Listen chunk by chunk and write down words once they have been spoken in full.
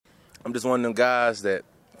I'm just one of them guys that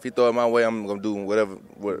if he throw it my way, I'm gonna do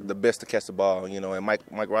the best to catch the ball. And Mike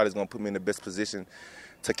Riley's gonna put me in the best position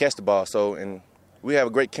to catch the ball. So, and we have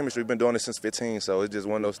a great chemistry. We've been doing this since 15. So it's just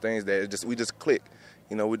one of those things that we just click.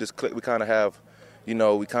 We just click. We kind of have,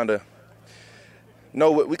 we kind of.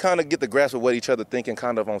 No, we kind of get the grasp of what each other thinking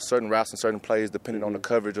kind of on certain routes and certain plays depending on the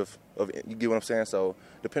coverage of you get what I'm saying? So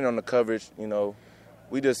depending on the coverage,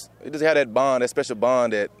 we just had that bond, that special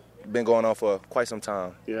bond that been going on for quite some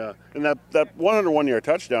time. Yeah, and that 101-yard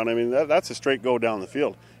touchdown, I mean, that's a straight go down the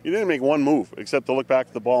field. You didn't make one move except to look back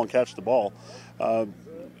at the ball and catch the ball.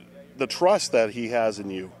 The trust that he has in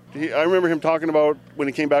you. I remember him talking about when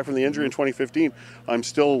he came back from the injury in 2015, I'm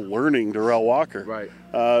still learning Darrell Walker. Right.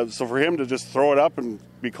 So for him to just throw it up and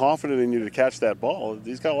be confident in you to catch that ball,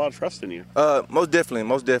 he's got a lot of trust in you. Most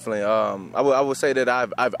definitely. I would say that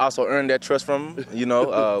I've also earned that trust from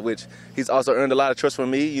him, which he's also earned a lot of trust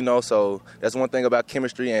from me, so that's one thing about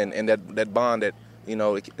chemistry and that bond that,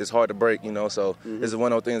 it's hard to break, so this is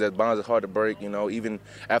one of those things that bonds is hard to break, even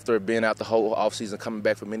after being out the whole offseason, coming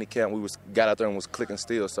back from minicamp, we got out there and was clicking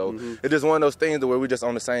still, so it's just one of those things where we're just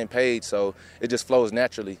on the same page, so it just flows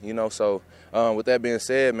naturally, so with that being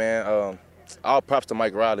said, man, all props to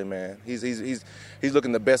Mike Riley, man. He's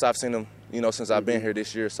looking the best I've seen him, since I've been here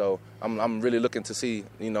this year, so I'm really looking to see,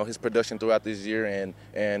 his production throughout this year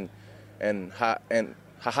and how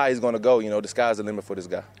high he's going to go, the sky's the limit for this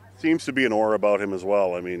guy. Seems to be an aura about him as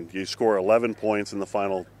well. I mean, you score 11 points in the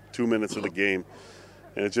final 2 minutes of the game,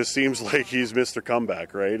 and it just seems like he's Mr.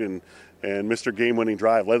 Comeback, right? And Mr. Game-winning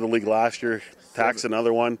drive. Led the league last year, tacks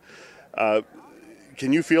another one.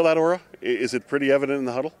 Can you feel that aura? Is it pretty evident in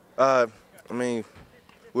the huddle? I mean,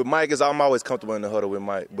 with Mike, I'm always comfortable in the huddle with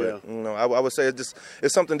Mike. But, I would say it's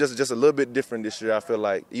something just a little bit different this year. I feel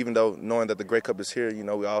like, even though knowing that the Grey Cup is here,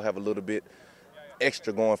 we all have a little bit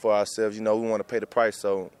extra going for ourselves. We want to pay the price.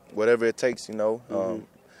 So whatever it takes,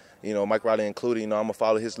 Mike Riley included, I'm going to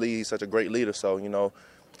follow his lead. He's such a great leader. So,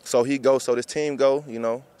 so he goes, so this team go,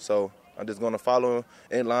 so I'm just going to follow him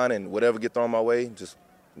in line, and whatever get thrown my way, just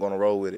going to roll with it.